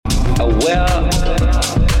aware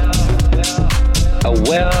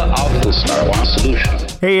of this marijuana solution.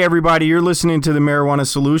 Hey everybody, you're listening to the Marijuana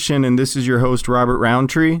Solution, and this is your host, Robert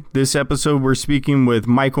Roundtree. This episode, we're speaking with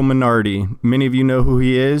Michael Minardi. Many of you know who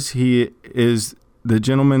he is. He is the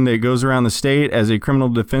gentleman that goes around the state as a criminal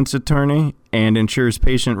defense attorney and ensures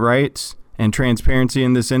patient rights and transparency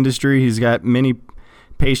in this industry. He's got many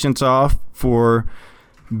patients off for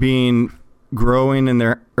being growing in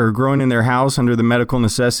their house under the medical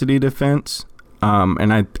necessity defense.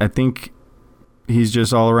 And I think he's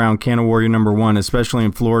just all around canna warrior number one, especially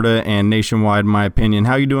in Florida and nationwide, in my opinion.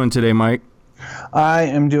 How you doing today, Mike? I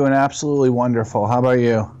am doing absolutely wonderful. How about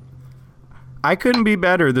you? I couldn't be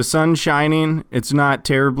better. The sun's shining. It's not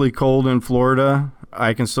terribly cold in Florida.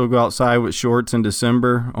 I can still go outside with shorts in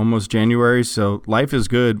December, almost January. So life is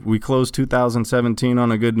good. We closed 2017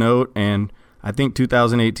 on a good note, and I think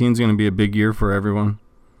 2018 is going to be a big year for everyone.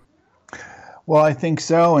 Well, I think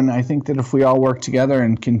so, and I think that if we all work together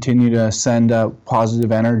and continue to send out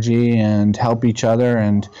positive energy and help each other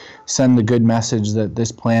and send the good message that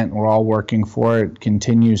this plant we're all working for, it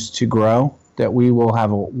continues to grow, that we will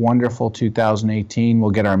have a wonderful 2018.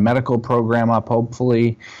 We'll get our medical program up,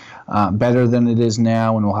 hopefully, better than it is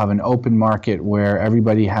now, and we'll have an open market where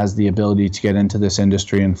everybody has the ability to get into this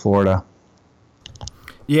industry in Florida.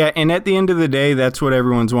 Yeah, and at the end of the day, that's what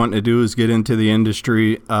everyone's wanting to do, is get into the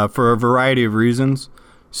industry for a variety of reasons.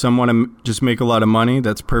 Some want to just make a lot of money.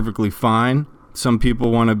 That's perfectly fine. Some people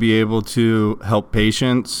want to be able to help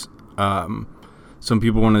patients. Some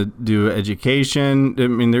people want to do education. I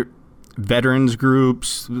mean, there veterans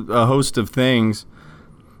groups, a host of things.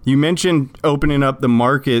 You mentioned opening up the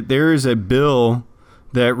market. There is a bill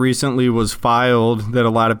that recently was filed that a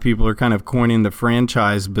lot of people are kind of coining the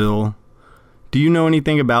franchise bill. Do you know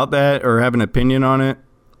anything about that or have an opinion on it?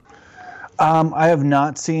 I have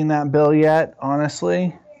not seen that bill yet,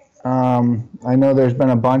 honestly. I know there's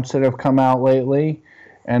been a bunch that have come out lately,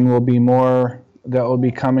 and will be more that will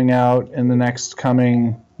be coming out in the next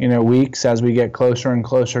coming weeks as we get closer and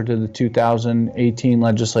closer to the 2018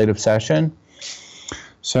 legislative session.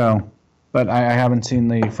 So, but I haven't seen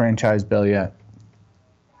the franchise bill yet.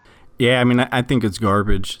 Yeah, I mean, I think it's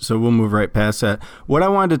garbage, so we'll move right past that. What I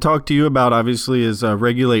wanted to talk to you about, obviously, is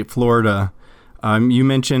Regulate Florida. You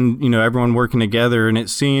mentioned, everyone working together, and it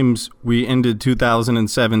seems we ended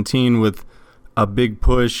 2017 with a big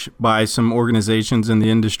push by some organizations in the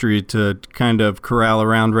industry to kind of corral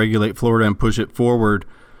around Regulate Florida and push it forward.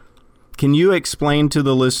 Can you explain to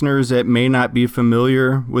the listeners that may not be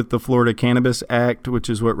familiar with the Florida Cannabis Act, which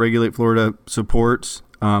is what Regulate Florida supports,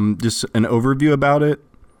 just an overview about it?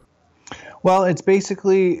 Well, it's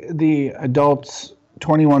basically the adults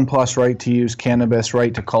 21 plus right to use cannabis,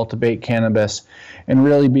 right to cultivate cannabis, and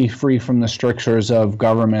really be free from the strictures of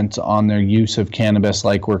government on their use of cannabis,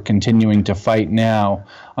 like we're continuing to fight now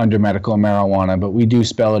under medical marijuana. But we do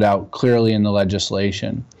spell it out clearly in the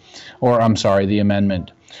legislation, the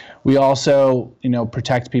amendment. We also,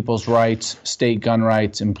 protect people's rights, state gun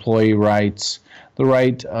rights, employee rights, the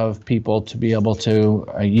right of people to be able to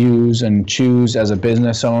use and choose as a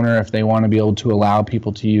business owner. If they want to be able to allow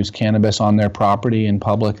people to use cannabis on their property in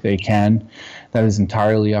public, they can. That is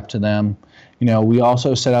entirely up to them. We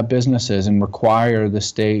also set up businesses and require the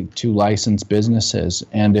state to license businesses.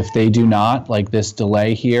 And if they do not, like this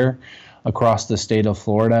delay here across the state of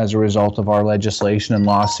Florida as a result of our legislation and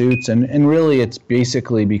lawsuits, and really it's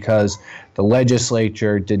basically because the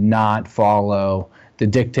legislature did not follow the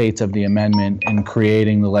dictates of the amendment in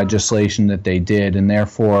creating the legislation that they did, and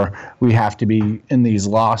therefore we have to be in these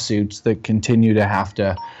lawsuits that continue to have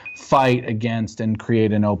to fight against and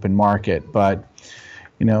create an open market. But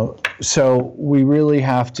so we really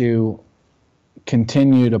have to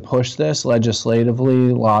continue to push this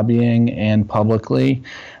legislatively, lobbying, and publicly.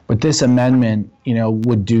 But this amendment,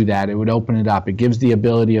 would do that. It would open it up. It gives the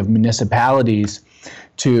ability of municipalities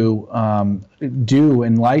to do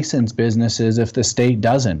and license businesses if the state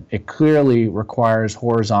doesn't. It clearly requires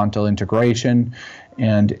horizontal integration,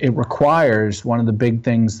 and it requires one of the big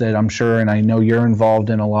things that I'm sure, and I know you're involved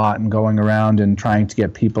in a lot and going around and trying to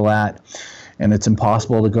get people at, and it's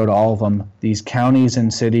impossible to go to all of them, these counties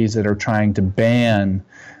and cities that are trying to ban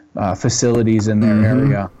facilities in their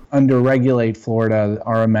area. Under Regulate Florida,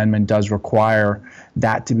 our amendment does require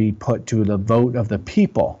that to be put to the vote of the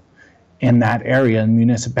people in that area,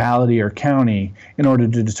 municipality or county, in order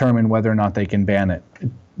to determine whether or not they can ban it.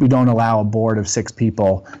 We don't allow a board of 6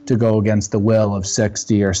 people to go against the will of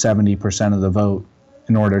 60 or 70% of the vote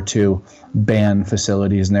in order to ban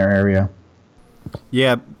facilities in their area.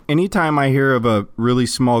 Yeah, anytime I hear of a really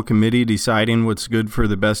small committee deciding what's good for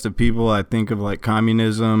the best of people, I think of like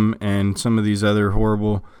communism and some of these other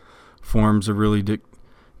horrible forms of really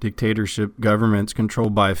dictatorship governments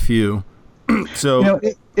controlled by a few. So,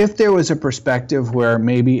 if there was a perspective where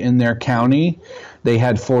maybe in their county they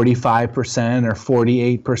had 45% or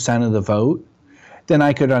 48% of the vote, then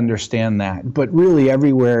I could understand that. But really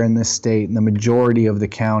everywhere in this state, in the majority of the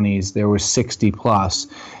counties, there was 60 plus,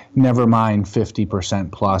 never mind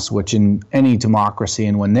 50% plus, which in any democracy,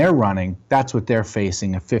 and when they're running, that's what they're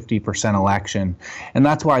facing, a 50% election. And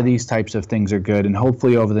that's why these types of things are good. And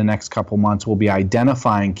hopefully over the next couple months, we'll be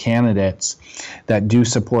identifying candidates that do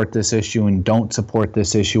support this issue and don't support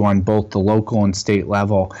this issue on both the local and state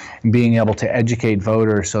level, and being able to educate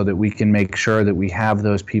voters so that we can make sure that we have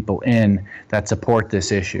those people in that support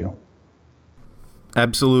this issue.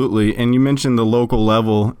 Absolutely. And you mentioned the local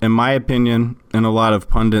level. In my opinion, and a lot of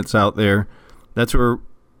pundits out there, that's where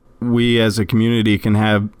we as a community can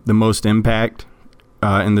have the most impact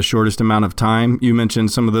in the shortest amount of time. You mentioned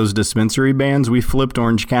some of those dispensary bans. We flipped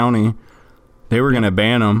Orange County. They were going to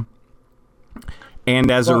ban them. And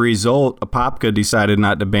as a result, Apopka decided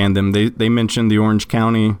not to ban them. They mentioned the Orange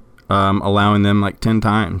County allowing them like 10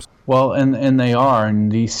 times. Well, and they are, and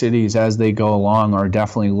these cities, as they go along, are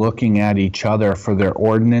definitely looking at each other for their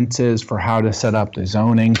ordinances, for how to set up the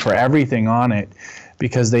zoning, for everything on it,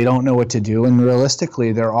 because they don't know what to do. And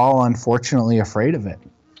realistically, they're all unfortunately afraid of it.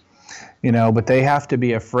 But they have to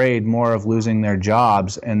be afraid more of losing their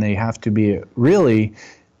jobs, and they have to be really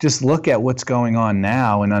just look at what's going on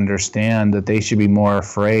now and understand that they should be more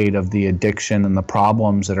afraid of the addiction and the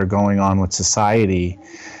problems that are going on with society.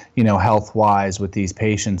 Health-wise with these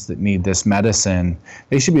patients that need this medicine.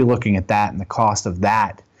 They should be looking at that and the cost of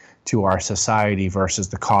that to our society versus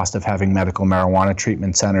the cost of having medical marijuana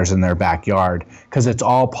treatment centers in their backyard, because it's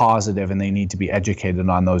all positive and they need to be educated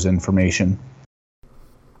on those information.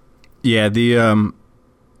 Yeah, the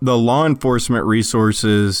law enforcement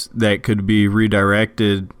resources that could be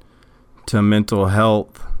redirected to mental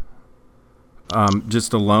health,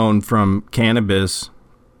 just alone from cannabis,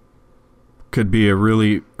 could be a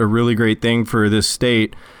really great thing for this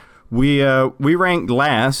state. We ranked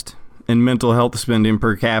last in mental health spending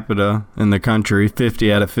per capita in the country,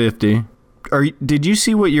 50 out of 50. Did you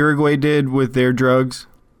see what Uruguay did with their drugs?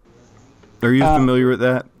 Are you familiar with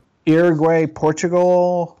that? Uruguay,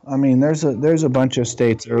 Portugal. I mean, there's a bunch of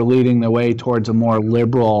states that are leading the way towards a more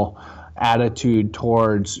liberal attitude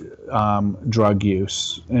towards drug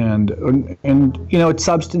use, and it's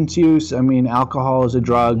substance use. I mean, alcohol is a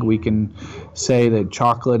drug. We can say that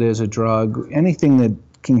chocolate is a drug. Anything that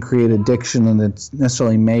can create addiction and that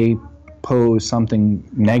necessarily may pose something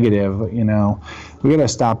negative. We got to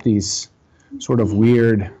stop these sort of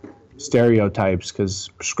weird stereotypes, because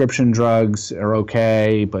prescription drugs are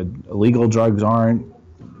okay, but illegal drugs aren't.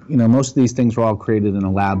 Most of these things were all created in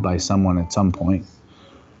a lab by someone at some point.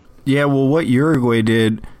 Yeah, well, what Uruguay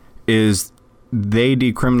did is they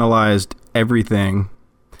decriminalized everything,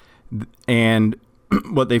 and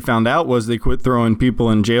what they found out was they quit throwing people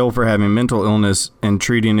in jail for having mental illness and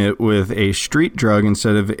treating it with a street drug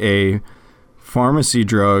instead of a pharmacy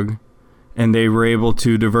drug, and they were able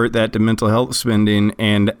to divert that to mental health spending.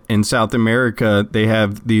 And in South America, they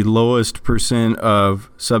have the lowest percent of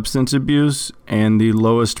substance abuse and the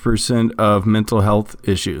lowest percent of mental health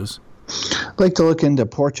issues. I'd like to look into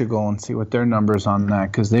Portugal and see what their numbers on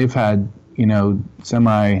that, because they've had,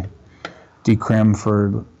 semi decrim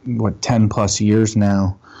for 10 plus years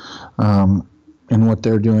now, and what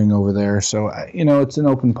they're doing over there. So, it's an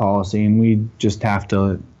open policy, and we just have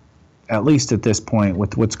to, at least at this point,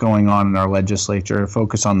 with what's going on in our legislature,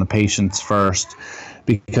 focus on the patients first,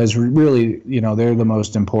 because really, they're the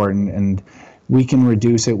most important, and we can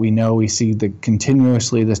reduce it. We see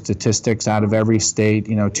continuously the statistics out of every state,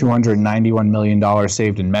 $291 million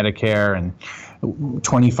saved in Medicare, and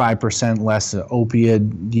 25% less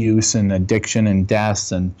opioid use and addiction and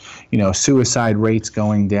deaths, and, suicide rates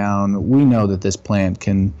going down. We know that this plant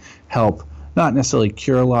can help not necessarily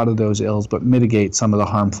cure a lot of those ills, but mitigate some of the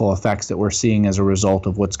harmful effects that we're seeing as a result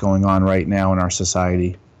of what's going on right now in our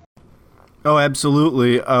society. Oh,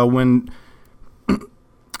 absolutely.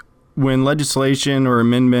 When legislation or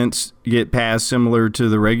amendments get passed similar to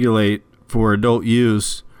the regulate for adult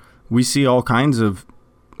use, we see all kinds of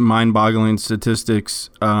mind-boggling statistics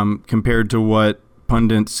compared to what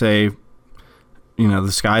pundits say,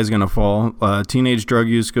 the sky's going to fall. Teenage drug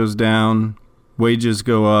use goes down, wages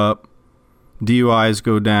go up, DUIs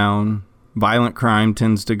go down, violent crime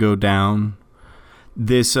tends to go down.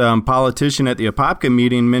 This politician at the Apopka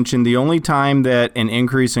meeting mentioned the only time that an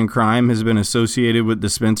increase in crime has been associated with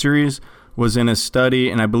dispensaries was in a study,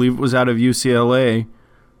 and I believe it was out of UCLA.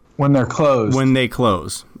 When they're closed. When they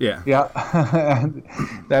close. Yeah. Yeah,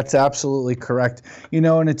 that's absolutely correct.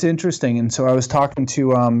 And it's interesting. And so I was talking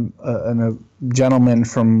to a gentleman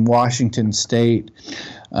from Washington State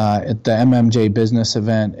at the MMJ business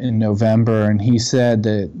event in November, and he said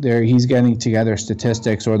that he's getting together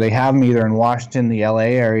statistics, or they have them either in Washington, the LA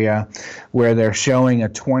area, where they're showing a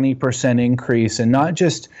 20% increase, and not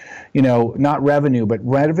just not revenue, but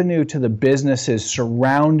revenue to the businesses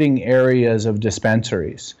surrounding areas of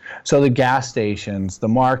dispensaries. So the gas stations, the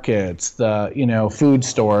markets, the food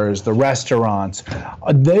stores, the restaurants,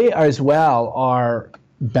 they as well are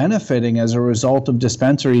benefiting as a result of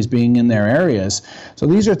dispensaries being in their areas. So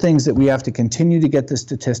these are things that we have to continue to get the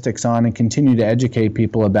statistics on and continue to educate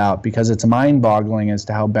people about, because it's mind-boggling as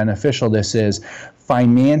to how beneficial this is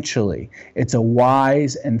financially. It's a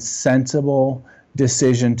wise and sensible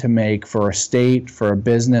decision to make for a state, for a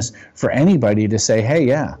business, for anybody to say, hey,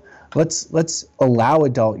 yeah, let's allow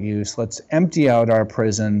adult use, let's empty out our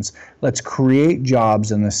prisons, let's create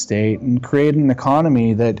jobs in the state and create an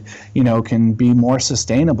economy that can be more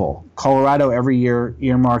sustainable. Colorado every year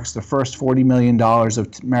earmarks the first $40 million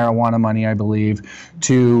of marijuana money, I believe,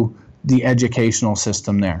 to the educational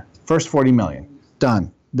system there. First $40 million,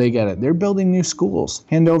 done. They get it. They're building new schools,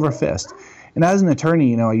 hand over fist. And as an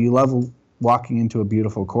attorney, you love walking into a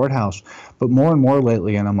beautiful courthouse, but more and more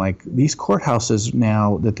lately, and I'm like, these courthouses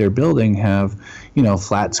now that they're building have,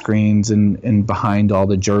 flat screens and behind all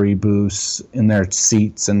the jury booths in their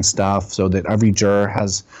seats and stuff, so that every juror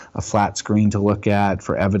has a flat screen to look at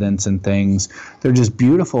for evidence and things. They're just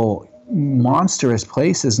beautiful, monstrous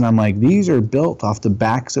places, and I'm like, these are built off the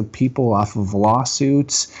backs of people, off of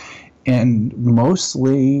lawsuits, and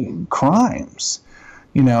mostly crimes.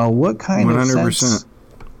 What kind 100%. Of sense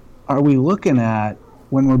are we looking at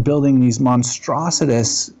when we're building these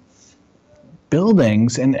monstrous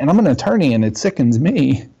buildings? And I'm an attorney, and it sickens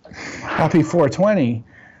me. Happy 420.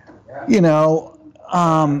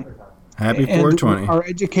 Happy 420. Our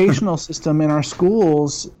educational system in our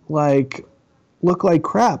schools look like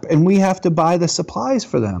crap, and we have to buy the supplies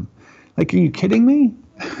for them. Are you kidding me?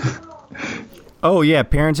 Oh yeah,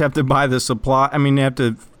 parents have to buy the supply. I mean, they have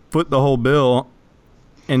to foot the whole bill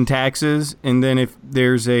in taxes, and then if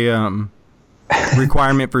there's a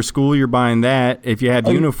requirement for school, you're buying that. If you have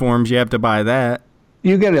uniforms, you have to buy that.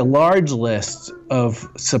 You get a large list of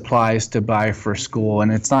supplies to buy for school,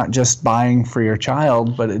 and it's not just buying for your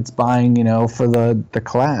child, but it's buying, for the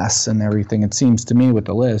class and everything, it seems to me, with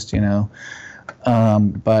the list,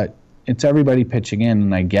 But it's everybody pitching in,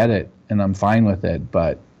 and I get it, and I'm fine with it,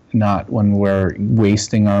 but not when we're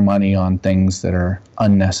wasting our money on things that are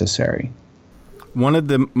unnecessary. One of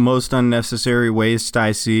the most unnecessary waste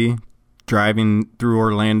I see driving through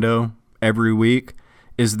Orlando every week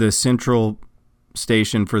is the central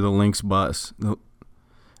station for the Lynx bus.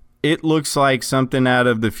 It looks like something out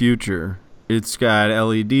of the future. It's got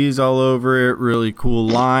LEDs all over it, really cool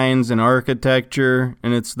lines and architecture,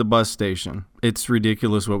 and it's the bus station. It's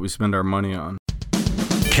ridiculous what we spend our money on.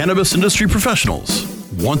 Cannabis industry professionals,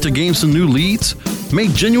 want to gain some new leads?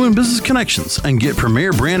 Make genuine business connections and get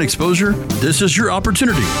premier brand exposure? This is your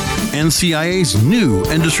opportunity. NCIA's new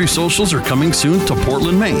industry socials are coming soon to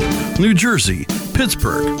Portland, Maine, New Jersey,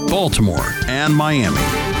 Pittsburgh, Baltimore, and Miami.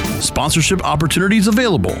 Sponsorship opportunities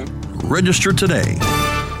available. Register today.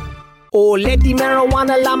 Oh, let the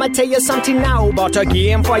marijuana llama tell you something now about a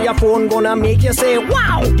game for your phone gonna make you say,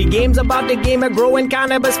 wow! The game's about the game of growing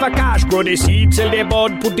cannabis for cash. Grow the seed, sell the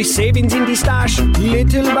bud, put the savings in the stash.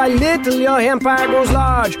 Little by little, your empire grows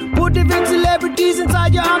large. Put the big celebrities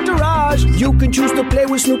inside your entourage. You can choose to play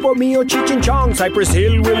with Snoop or me or Cheech and Chong, Cypress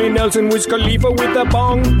Hill, Willie Nelson, Wiz Khalifa with a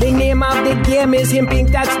bong. The name of the game is Hemp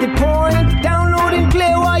Inc., that's the point. Download and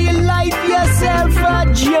play while you light yourself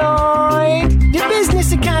a joint. The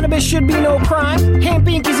business of cannabis should be no crime. Hemp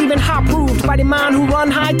Inc. is even hot-proofed by the man who run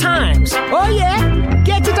High Times. Oh yeah?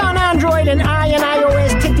 Get it on Android and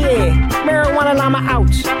iOS today. Marijuana Llama out.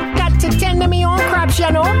 Got to tend to me on crops,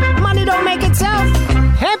 Money don't make itself.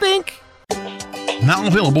 Hemp Inc. Now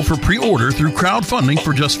available for pre-order through crowdfunding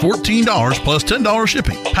for just $14 plus $10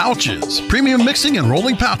 shipping. Pouches, premium mixing and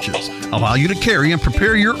rolling pouches, allow you to carry and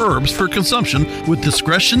prepare your herbs for consumption with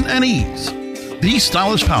discretion and ease. These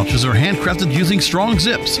stylish pouches are handcrafted using strong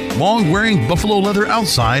zips, long-wearing buffalo leather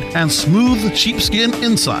outside, and smooth sheepskin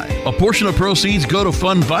inside. A portion of proceeds go to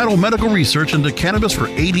fund vital medical research into cannabis for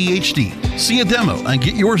ADHD. See a demo and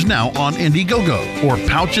get yours now on Indiegogo or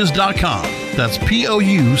pouches.com. That's POUCHZ.com.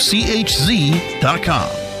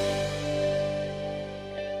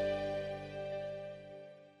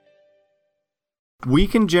 We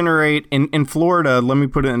can generate, in Florida, let me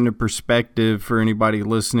put it into perspective for anybody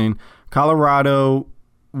listening. Colorado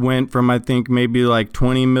went from, I think, maybe like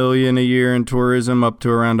 20 million a year in tourism up to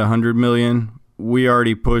around 100 million. We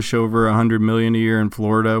already push over 100 million a year in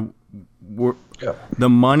Florida. The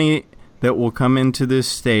money that will come into this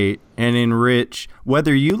state and enrich,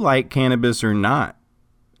 whether you like cannabis or not,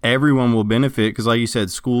 everyone will benefit because, like you said,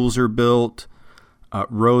 schools are built,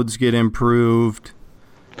 roads get improved,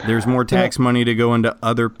 there's more tax money to go into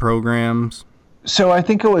other programs. So I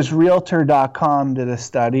think it was Realtor.com did a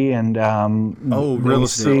study, and real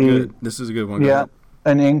estate. Good. This is a good one. Yeah,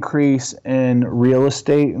 an increase in real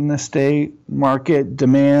estate in the state, market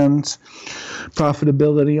demands,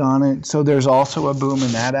 profitability on it. So there's also a boom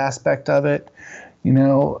in that aspect of it. You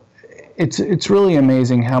know, it's really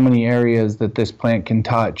amazing how many areas that this plant can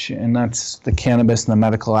touch, and that's the cannabis and the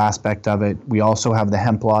medical aspect of it. We also have the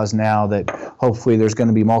hemp laws now that hopefully there's going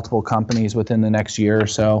to be multiple companies within the next year or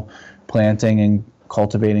so planting and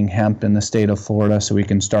cultivating hemp in the state of Florida so we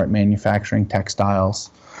can start manufacturing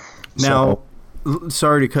textiles. Now,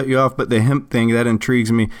 sorry to cut you off, but the hemp thing, that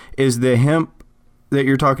intrigues me. Is the hemp that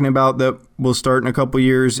you're talking about that will start in a couple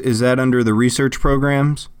years, is that under the research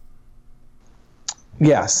programs?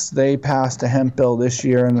 Yes, they passed a hemp bill this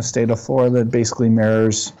year in the state of Florida that basically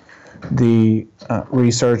mirrors the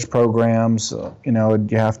research programs. You know,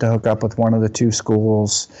 you have to hook up with one of the two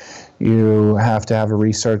schools. You have to have a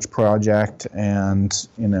research project, and,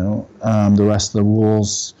 you know, the rest of the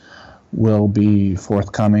rules will be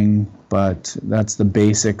forthcoming, but that's the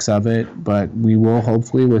basics of it. But we will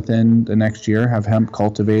hopefully within the next year have hemp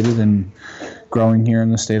cultivated and growing here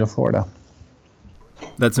in the state of Florida.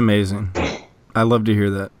 That's amazing. I love to hear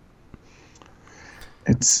that.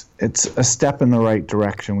 It's a step in the right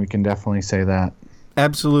direction. We can definitely say that.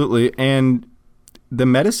 Absolutely. And the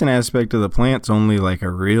medicine aspect of the plant's only like a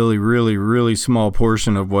really, really, really small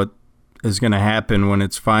portion of what is going to happen when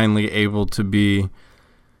it's finally able to be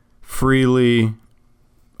freely,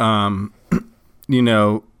 developed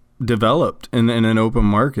in an open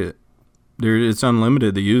market. It's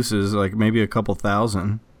unlimited. The use is like maybe a couple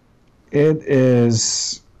thousand. It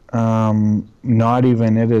is not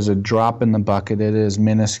even, it is a drop in the bucket. It is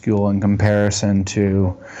minuscule in comparison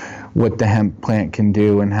to what the hemp plant can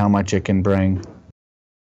do and how much it can bring.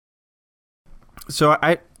 So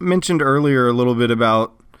I mentioned earlier a little bit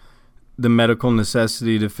about the medical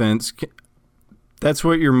necessity defense. That's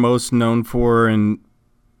what you're most known for, and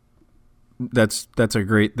that's a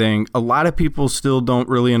great thing. A lot of people still don't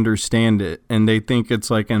really understand it, and they think it's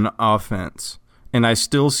like an offense. And I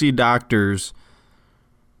still see doctors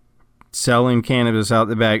selling cannabis out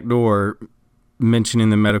the back door mentioning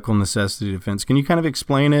the medical necessity defense. Can you kind of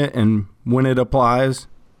explain it and when it applies?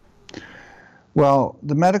 Well,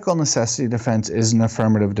 the medical necessity defense is an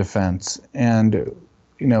affirmative defense. And,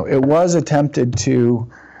 you know, it was attempted to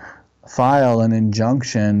file an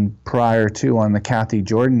injunction prior to on the Kathy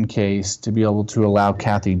Jordan case to be able to allow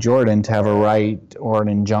Kathy Jordan to have a right or an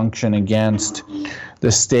injunction against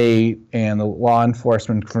the state and the law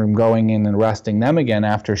enforcement from going in and arresting them again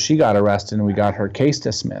after she got arrested and we got her case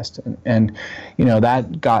dismissed. And you know,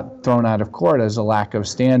 that got thrown out of court as a lack of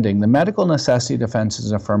standing. The medical necessity defense is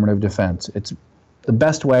an affirmative defense. It's the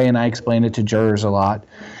best way, and I explain it to jurors a lot.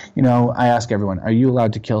 You know, I ask everyone, are you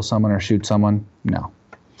allowed to kill someone or shoot someone? No.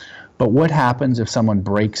 But what happens if someone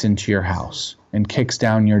breaks into your house and kicks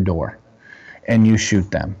down your door and you shoot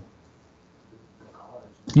them?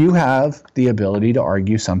 You have the ability to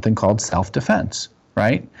argue something called self-defense,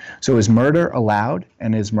 right? So is murder allowed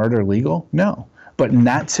and is murder legal? No. But in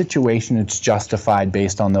that situation, it's justified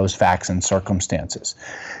based on those facts and circumstances.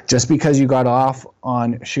 Just because you got off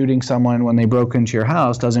on shooting someone when they broke into your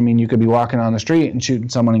house doesn't mean you could be walking on the street and shooting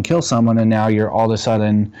someone and kill someone and now you're all of a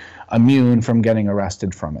sudden immune from getting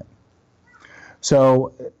arrested from it.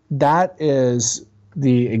 So that is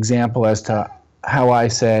the example as to how I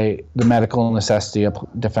say the medical necessity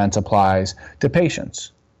defense applies to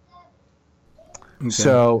patients. Okay.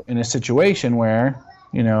 So in a situation where,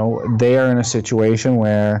 you know, they are in a situation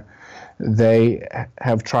where they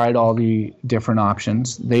have tried all the different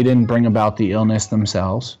options, they didn't bring about the illness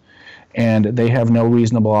themselves, and they have no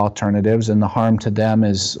reasonable alternatives, and the harm to them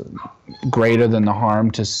is greater than the harm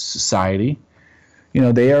to society, you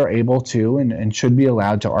know, they are able to and should be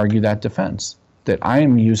allowed to argue that defense, that I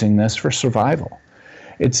am using this for survival.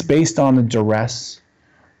 It's based on the duress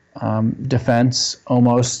defense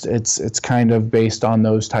almost. It's kind of based on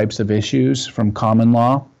those types of issues from common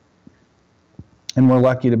law. And we're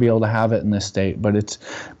lucky to be able to have it in this state, but it's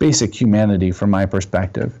basic humanity from my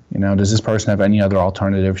perspective. You know, does this person have any other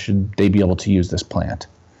alternative? Should they be able to use this plant?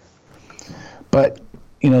 But,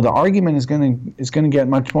 you know, the argument is going to get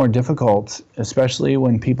much more difficult, especially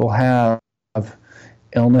when people have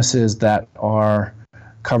illnesses that are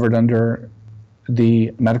covered under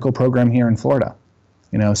the medical program here in Florida.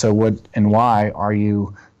 So what and why are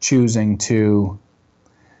you choosing to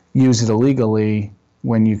use it illegally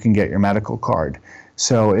when you can get your medical card?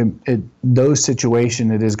 So those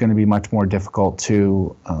situations, it is going to be much more difficult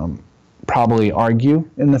to probably argue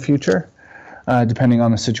in the future, depending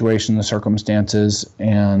on the situation, the circumstances,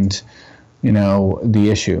 and the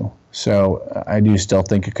issue. So I do still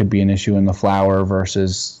think it could be an issue in the flower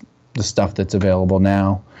versus the stuff that's available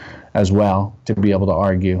now as well, to be able to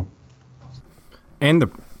argue. And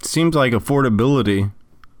seems like affordability.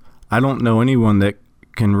 I don't know anyone that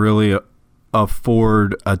can really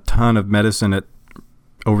afford a ton of medicine at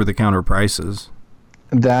over-the-counter prices.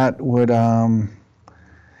 That would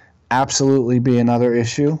absolutely be another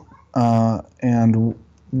issue, and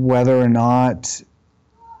whether or not,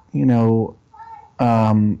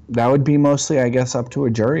 that would be mostly, I guess, up to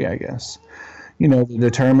a jury, I guess, to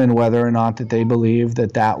determine whether or not that they believe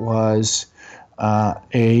that was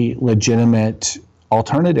a legitimate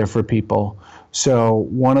alternative for people. So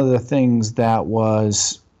one of the things that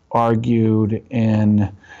was argued in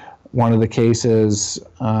one of the cases,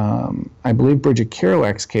 I believe Bridget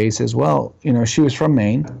Kerouac's case as well, she was from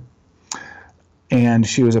Maine, and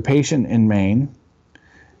she was a patient in Maine,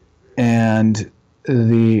 and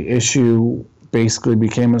the issue basically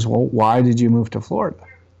became as well, why did you move to Florida?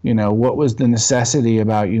 What was the necessity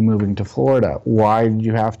about you moving to Florida? Why did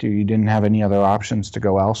you have to? You didn't have any other options to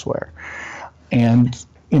go elsewhere. And,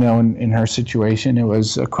 in her situation, it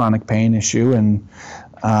was a chronic pain issue, and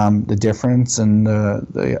the difference and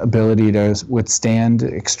the ability to withstand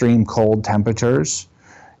extreme cold temperatures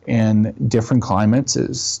in different climates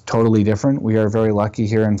is totally different. We are very lucky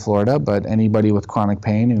here in Florida, but anybody with chronic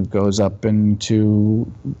pain who goes up into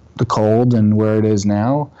the cold and where it is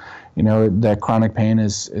now, that chronic pain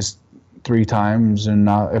is 3 times and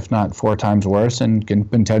if not 4 times worse, and can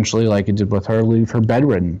potentially, like it did with her, leave her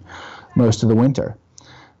bedridden most of the winter.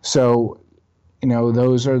 So,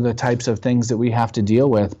 those are the types of things that we have to deal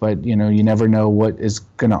with, but, you never know what is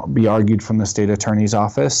going to be argued from the state attorney's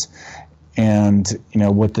office, and,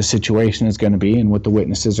 what the situation is going to be and what the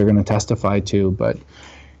witnesses are going to testify to. But,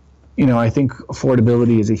 I think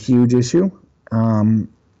affordability is a huge issue. And,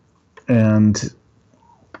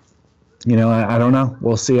 I don't know.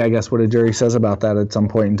 We'll see, I guess, what a jury says about that at some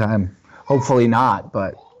point in time. Hopefully not,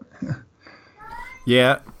 but.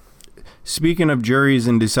 Yeah. Speaking of juries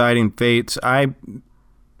and deciding fates, I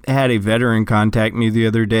had a veteran contact me the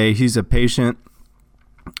other day. He's a patient.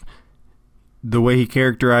 The way he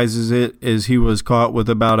characterizes it is he was caught with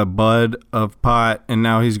about a bud of pot, and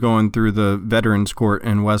now he's going through the Veterans Court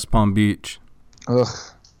in West Palm Beach. Ugh.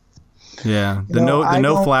 Yeah, the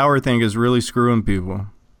no flower thing is really screwing people.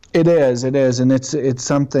 It is, and it's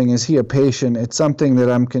something. Is he a patient? It's something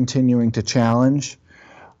that I'm continuing to challenge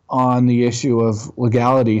on the issue of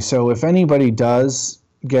legality. So if anybody does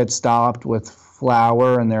get stopped with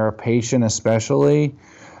flower and they're a patient especially,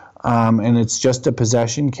 and it's just a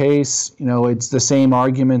possession case, it's the same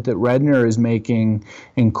argument that Redner is making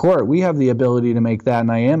in court. We have the ability to make that,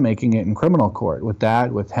 and I am making it in criminal court with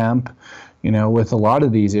that, with hemp, with a lot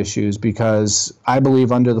of these issues, because I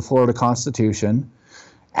believe under the Florida Constitution,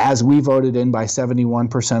 as we voted in by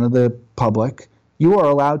 71% of the public, you are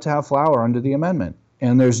allowed to have flower under the amendment.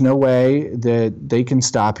 And there's no way that they can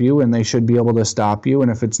stop you, and they should be able to stop you. And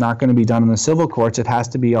if it's not going to be done in the civil courts, it has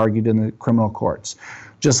to be argued in the criminal courts,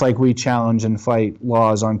 just like we challenge and fight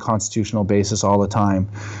laws on constitutional basis all the time.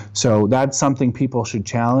 So that's something people should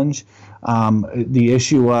challenge. The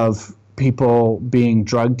issue of people being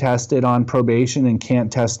drug tested on probation and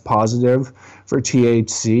can't test positive for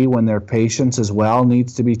THC when they're patients as well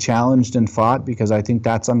needs to be challenged and fought, because I think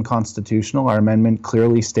that's unconstitutional. Our amendment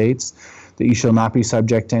clearly states that you shall not be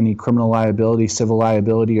subject to any criminal liability, civil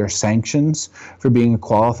liability, or sanctions for being a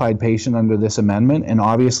qualified patient under this amendment. And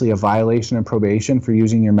obviously a violation of probation for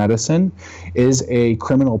using your medicine is a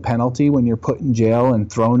criminal penalty when you're put in jail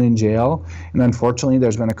and thrown in jail. And unfortunately,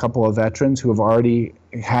 there's been a couple of veterans who have already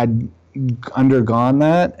had undergone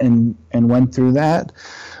that and went through that.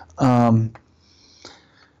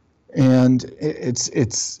 And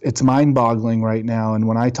it's mind-boggling right now. And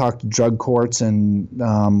when I talk to drug courts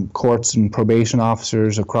and courts and probation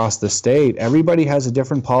officers across the state, everybody has a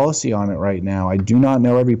different policy on it right now. I do not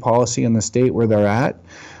know every policy in the state where they're at.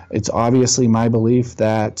 It's obviously my belief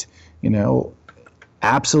that,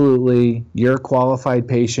 absolutely, you're a qualified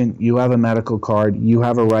patient, you have a medical card, you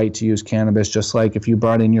have a right to use cannabis, just like if you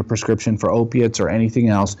brought in your prescription for opiates or anything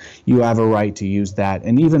else, you have a right to use that.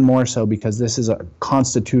 And even more so because this is a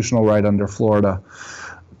constitutional right under Florida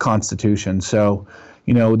Constitution. So,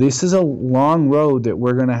 This is a long road that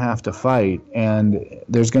we're going to have to fight, and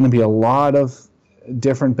there's going to be a lot of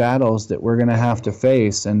different battles that we're going to have to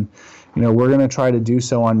face, and we're going to try to do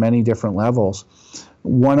so on many different levels.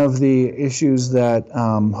 One of the issues that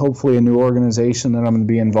hopefully a new organization that I'm going to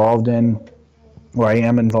be involved in, or I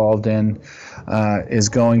am involved in, is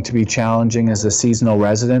going to be challenging is a seasonal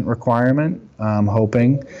resident requirement, I'm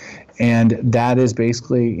hoping. And that is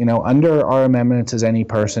basically, under our amendment, it says any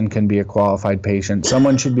person can be a qualified patient.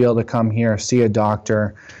 Someone should be able to come here, see a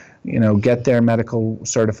doctor, get their medical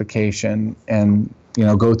certification, and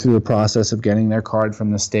go through the process of getting their card from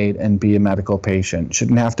the state and be a medical patient.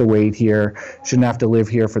 Shouldn't have to wait here, shouldn't have to live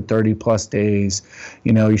here for 30 plus days.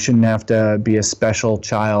 You shouldn't have to be a special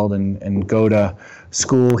child and go to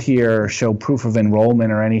school here or show proof of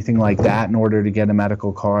enrollment or anything like that in order to get a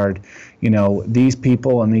medical card. These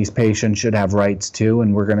people and these patients should have rights too,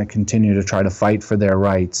 and we're going to continue to try to fight for their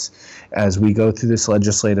rights as we go through this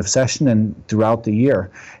legislative session and throughout the year.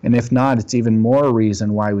 And if not, it's even more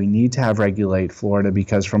reason why we need to have Regulate Florida,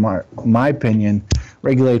 because from my opinion,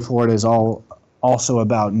 Regulate Florida is also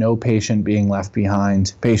about no patient being left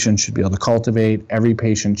behind. Patients should be able to cultivate. Every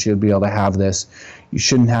patient should be able to have this. You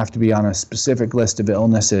shouldn't have to be on a specific list of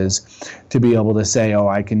illnesses to be able to say, oh,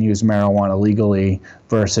 I can use marijuana legally,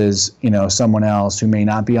 versus, someone else who may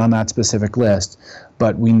not be on that specific list,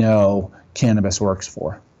 but we know cannabis works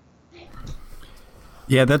for.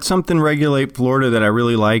 Yeah, that's something Regulate Florida that I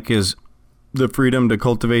really like, is the freedom to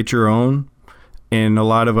cultivate your own. In a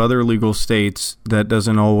lot of other legal states, that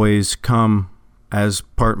doesn't always come as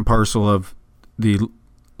part and parcel of the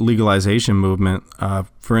legalization movement.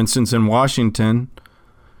 For instance, in Washington,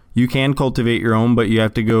 you can cultivate your own, but you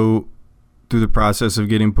have to go through the process of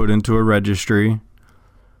getting put into a registry.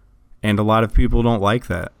 And a lot of people don't like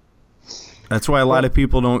that. That's why a lot of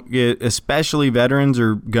people don't get, especially veterans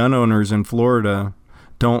or gun owners in Florida,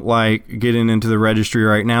 don't like getting into the registry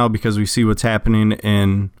right now, because we see what's happening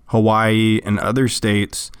in Hawaii and other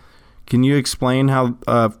states. Can you explain how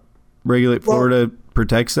Regulate Florida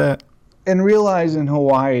protects that? And realize in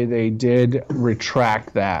Hawaii they did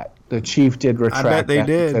retract that. The chief did retract that. I bet they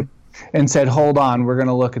did. And said, hold on, we're going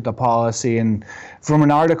to look at the policy. And from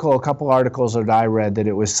a couple articles that I read, that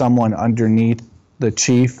it was someone underneath the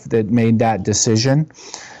chief that made that decision.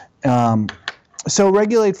 So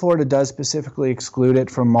Regulate Florida does specifically exclude it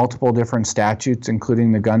from multiple different statutes,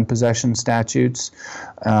 including the gun possession statutes.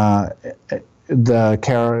 To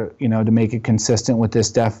make it consistent with this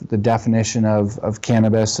the definition of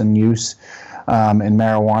cannabis and use and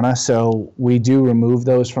marijuana. So we do remove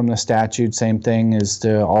those from the statute. Same thing is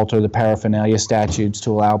to alter the paraphernalia statutes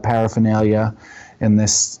to allow paraphernalia in the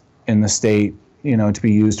state, to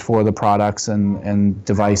be used for the products and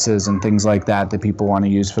devices and things like that people want to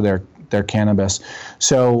use for their cannabis.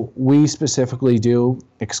 So we specifically do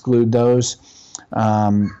exclude those,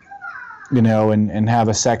 and have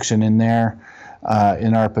a section in there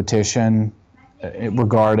in our petition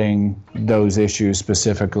regarding those issues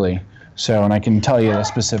specifically. So, and I can tell you the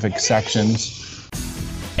specific sections.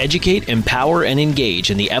 Educate, empower, and engage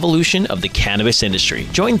in the evolution of the cannabis industry.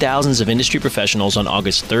 Join thousands of industry professionals on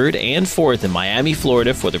August 3rd and 4th in Miami,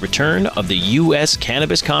 Florida for the return of the U.S.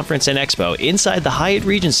 Cannabis Conference and Expo inside the Hyatt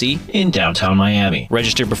Regency in downtown Miami.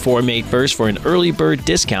 Register before May 1st for an early bird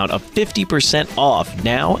discount of 50% off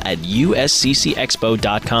now at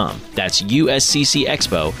usccexpo.com. That's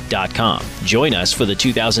usccexpo.com. Join us for the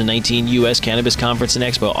 2019 U.S. Cannabis Conference and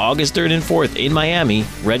Expo August 3rd and 4th in Miami.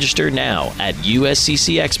 Register now at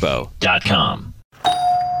usccexpo.com.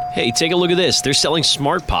 Hey, take a look at this. They're selling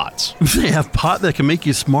smart pots. They have pot that can make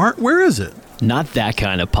you smart? Where is it? Not that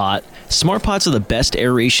kind of pot. Smart pots are the best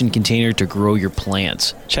aeration container to grow your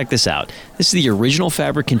plants. Check this out. This is the original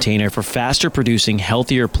fabric container for faster producing,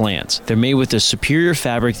 healthier plants. They're made with a superior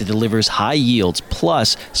fabric that delivers high yields.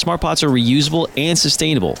 Plus, smart pots are reusable and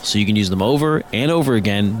sustainable, so you can use them over and over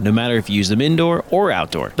again, no matter if you use them indoor or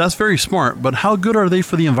outdoor. That's very smart, but how good are they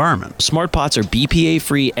for the environment? Smart pots are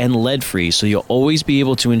BPA-free and lead-free, so you'll always be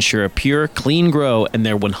able to ensure a pure, clean grow, and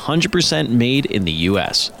they're 100% made in the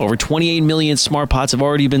U.S. Over 28 million smart pots have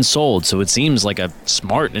already been sold, so it seems like a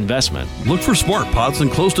smart investment. Look for smart pots in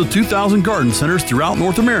close to 2,000 garden centers throughout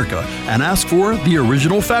North America and ask for the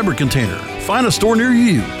original fabric container. Find a store near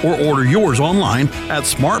you or order yours online at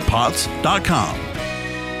smartpots.com.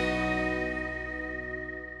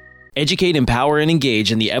 Educate, empower, and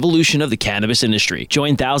engage in the evolution of the cannabis industry.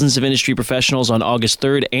 Join thousands of industry professionals on August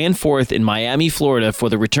 3rd and 4th in Miami, Florida for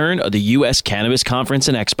the return of the U.S. Cannabis Conference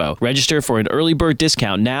and Expo. Register for an early bird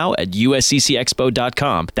discount now at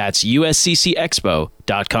usccexpo.com. That's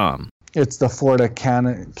usccexpo.com. It's the Florida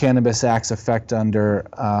Cannabis Act's effect under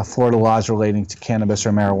Florida laws relating to cannabis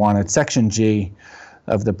or marijuana. It's Section G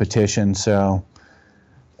of the petition. So,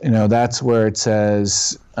 that's where it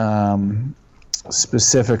says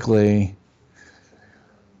specifically,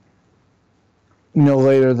 no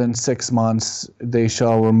later than 6 months, they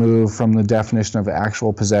shall remove from the definition of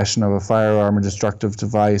actual possession of a firearm or destructive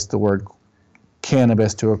device the word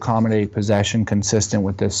cannabis to accommodate possession consistent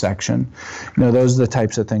with this section. Those are the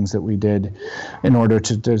types of things that we did in order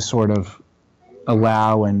to sort of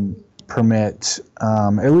allow and permit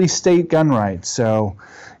at least state gun rights. So,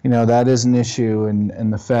 that is an issue,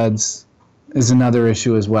 and the feds is another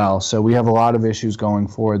issue as well. So we have a lot of issues going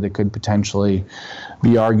forward that could potentially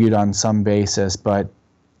be argued on some basis, but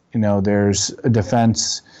there's a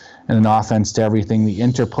defense and an offense to everything. The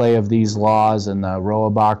interplay of these laws and the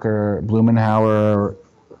Rohrabacher-Blumenauer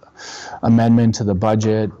amendment to the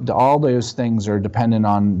budget, all those things are dependent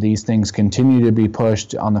on these things continue to be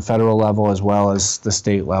pushed on the federal level as well as the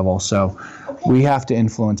state level. So we have to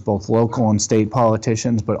influence both local and state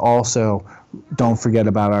politicians, but also don't forget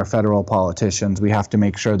about our federal politicians. We have to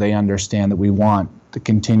make sure they understand that we want the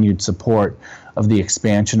continued support of the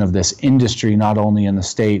expansion of this industry, not only in the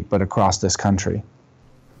state, but across this country.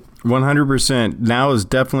 100%. Now is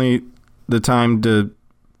definitely the time to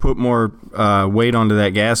put more weight onto that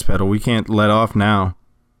gas pedal. We can't let off now.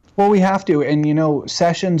 Well, we have to. And,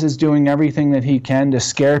 Sessions is doing everything that he can to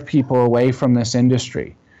scare people away from this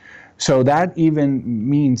industry. So that even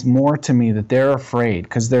means more to me that they're afraid,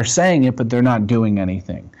 because they're saying it, but they're not doing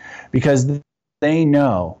anything. Because they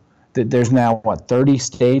know that there's now, 30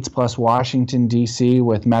 states plus Washington, D.C.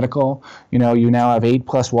 with medical. You now have 8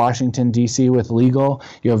 plus Washington, D.C. with legal.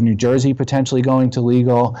 You have New Jersey potentially going to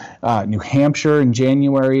legal. New Hampshire in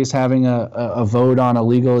January is having a vote on a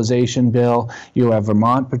legalization bill. You have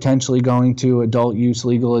Vermont potentially going to adult use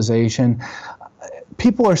legalization.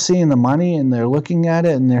 People are seeing the money and they're looking at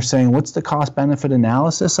it and they're saying, what's the cost-benefit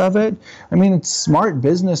analysis of it? I mean, it's a smart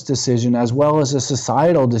business decision as well as a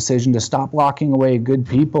societal decision to stop locking away good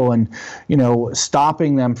people and,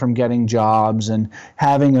 stopping them from getting jobs and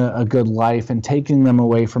having a good life and taking them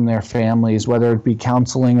away from their families, whether it be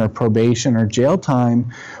counseling or probation or jail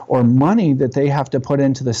time or money that they have to put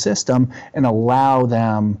into the system, and allow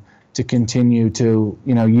them to continue to,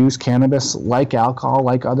 use cannabis like alcohol,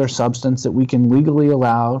 like other substance that we can legally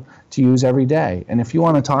allow to use every day. And if you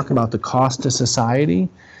want to talk about the cost to society,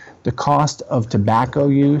 the cost of tobacco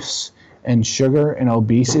use and sugar and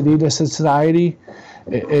obesity to society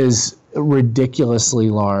is ridiculously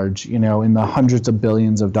large, in the hundreds of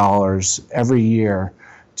billions of dollars every year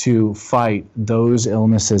to fight those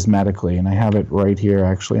illnesses medically. And I have it right here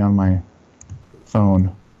actually on my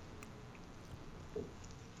phone.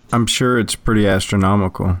 I'm sure it's pretty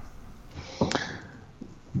astronomical.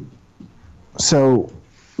 So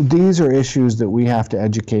these are issues that we have to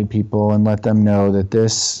educate people and let them know that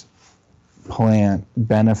this plant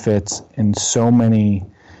benefits in so many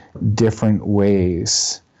different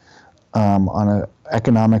ways, on an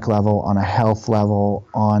economic level, on a health level,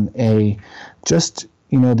 on a just,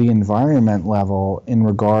 the environment level, in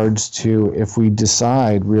regards to if we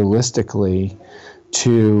decide realistically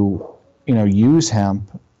to, use hemp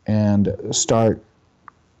and start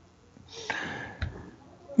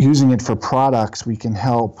using it for products, we can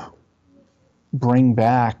help bring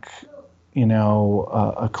back,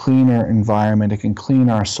 a cleaner environment. It can clean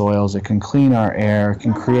our soils. It can clean our air. It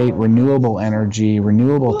can create renewable energy,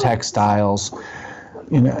 renewable textiles.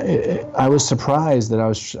 I was surprised that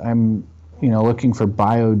I'm looking for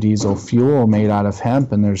biodiesel fuel made out of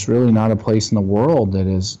hemp, and there's really not a place in the world that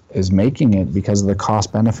is making it because of the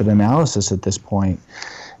cost-benefit analysis at this point.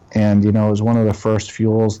 And, it was one of the first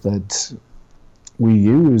fuels that we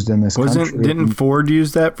used in this country. Didn't Ford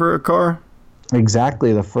use that for a car?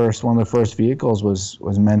 Exactly. One of the first vehicles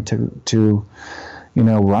was meant to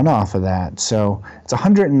run off of that. So it's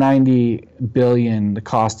 $190 billion, the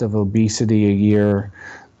cost of obesity a year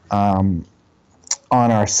on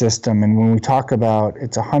our system. And when we talk about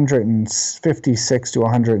it's $156 to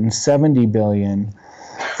 $170 billion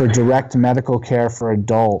for direct medical care for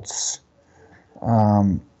adults,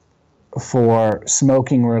 for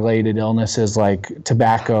smoking-related illnesses like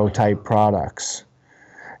tobacco-type products,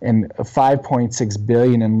 and $5.6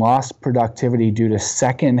 billion in lost productivity due to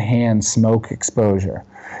secondhand smoke exposure.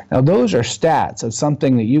 Now, those are stats of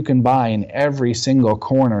something that you can buy in every single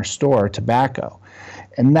corner store, tobacco,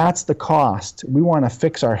 and that's the cost. We want to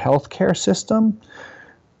fix our healthcare system.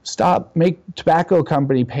 Make tobacco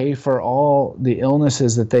company pay for all the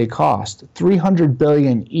illnesses that they cost. $300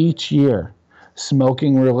 billion each year.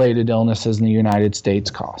 Smoking-related illnesses in the United States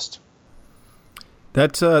cost.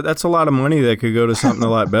 That's a lot of money that could go to something a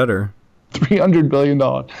lot better. $300 billion.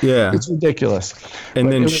 Yeah. It's ridiculous.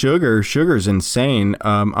 And then sugar's insane.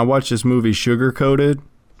 I watched this movie, Sugar Coated.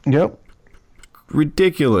 Yep.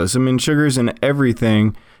 Ridiculous. I mean, sugar's in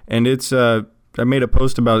everything. And it's, I made a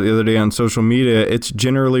post about it the other day on social media. It's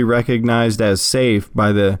generally recognized as safe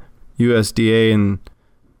by the USDA, and,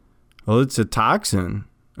 well, it's a toxin.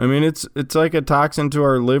 I mean, it's like a toxin to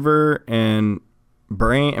our liver and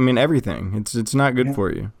brain. I mean, everything. It's not good for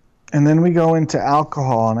you. And then we go into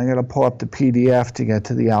alcohol, and I got to pull up the PDF to get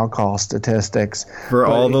to the alcohol statistics. For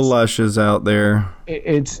all the lushes out there,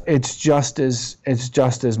 it's just as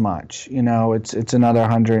much. You know, it's another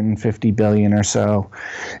 150 billion or so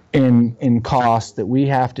in cost that we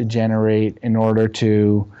have to generate in order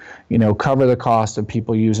to, you know, cover the cost of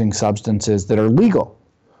people using substances that are legal.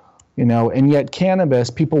 You know, and yet cannabis,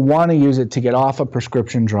 people want to use it to get off of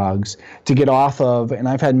prescription drugs, to get off of, and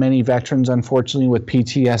I've had many veterans, unfortunately, with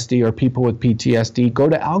PTSD or people with PTSD go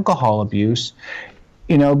to alcohol abuse,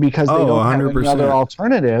 you know, because they don't 100%. Have any other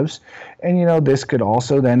alternatives. And, you know, this could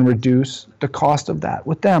also then reduce the cost of that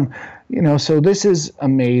with them. You know, so this is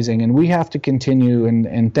amazing, and we have to continue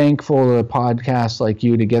and thankful to podcasts like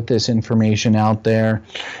you to get this information out there.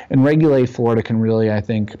 And Regulate Florida can really, I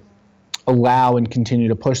think, allow and continue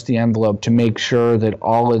to push the envelope to make sure that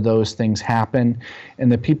all of those things happen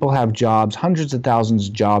and that people have jobs. Hundreds of thousands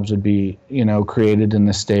of jobs would be, you know, created in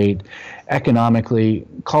the state. Economically,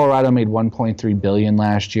 Colorado made $1.3 billion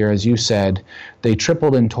last year. As you said, they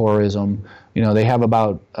tripled in tourism. You know, they have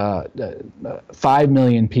about 5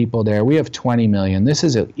 million people there. We have 20 million. This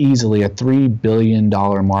is easily a $3 billion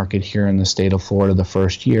market here in the state of Florida the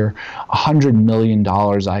first year. $100 million,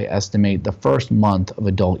 I estimate, the first month of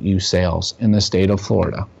adult use sales in the state of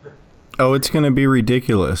Florida. Oh, it's going to be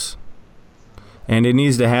ridiculous. And it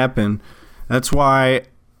needs to happen. That's why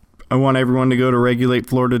I want everyone to go to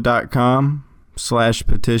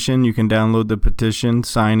regulateflorida.com/petition. You can download the petition,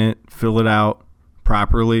 sign it, fill it out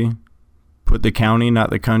properly. Put the county, not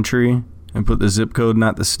the country, and put the zip code,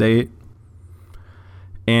 not the state,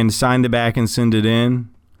 and sign the back and send it in.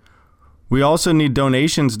 We also need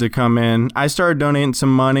donations to come in. I started donating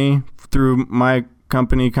some money through my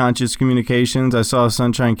company, Conscious Communications. I saw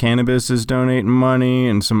Sunshine Cannabis is donating money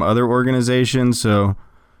and some other organizations. So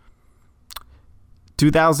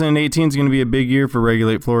 2018 is going to be a big year for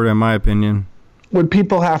Regulate Florida, in my opinion. What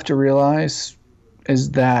people have to realize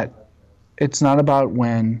is that it's not about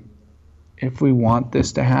when. If we want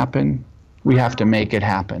this to happen, we have to make it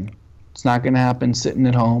happen. It's not going to happen sitting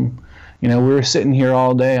at home. You know, we were sitting here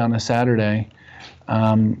all day on a Saturday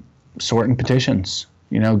sorting petitions,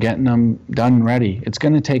 you know, getting them done and ready. It's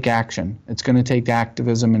going to take action. It's going to take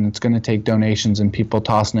activism, and it's going to take donations and people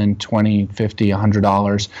tossing in $20, $50,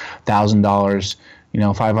 $100, $1,000, you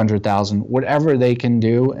know, $500,000, whatever they can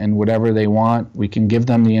do and whatever they want. We can give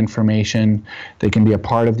them the information. They can be a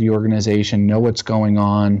part of the organization, know what's going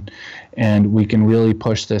on, and we can really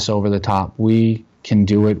push this over the top. We can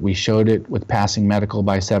do it. We showed it with passing medical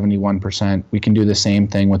by 71%. We can do the same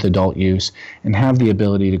thing with adult use and have the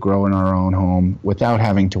ability to grow in our own home without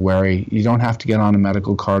having to worry. You don't have to get on a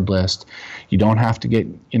medical card list. You don't have to get,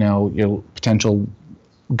 you know, your potential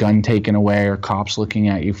gun taken away or cops looking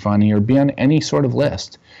at you funny or be on any sort of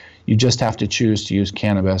list. You just have to choose to use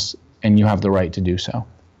cannabis, and you have the right to do so.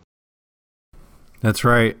 That's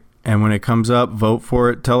right. And when it comes up, vote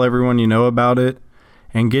for it. Tell everyone you know about it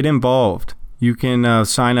and get involved. You can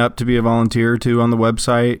sign up to be a volunteer too on the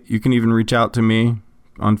website. You can even reach out to me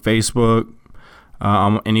on Facebook,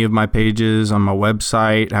 on any of my pages, on my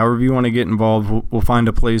website. However you want to get involved, we'll find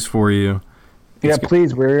a place for you. Yeah,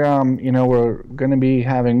 please. We're we're going to be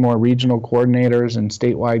having more regional coordinators and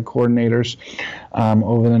statewide coordinators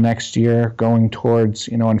over the next year, going towards,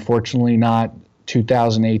 you know, unfortunately not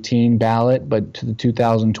 2018 ballot, but to the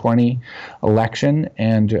 2020 election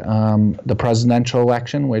and the presidential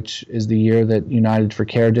election, which is the year that United for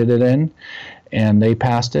Care did it in, and they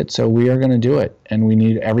passed it. So we are going to do it, and we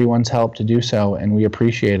need everyone's help to do so, and we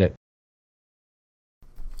appreciate it.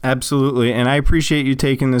 Absolutely. And I appreciate you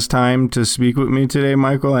taking this time to speak with me today,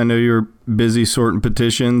 Michael. I know you're busy sorting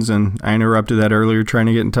petitions, and I interrupted that earlier trying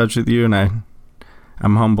to get in touch with you, and I'm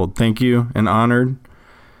humbled. Thank you and honored.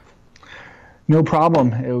 No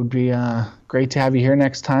problem. It would be great to have you here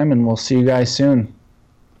next time, and we'll see you guys soon.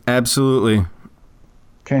 Absolutely.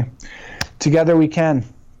 Okay. Together we can.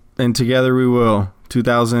 And together we will.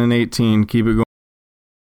 2018. Keep it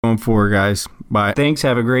going forward, guys. Bye. Thanks.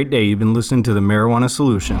 Have a great day. You've been listening to the Marijuana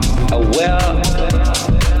Solution. Aware of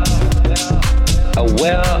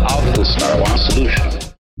this marijuana solution.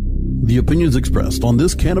 The opinions expressed on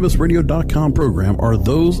this CannabisRadio.com program are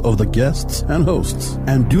those of the guests and hosts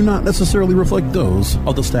and do not necessarily reflect those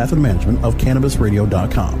of the staff and management of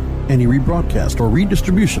CannabisRadio.com. Any rebroadcast or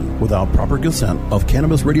redistribution without proper consent of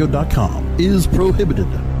CannabisRadio.com is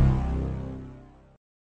prohibited.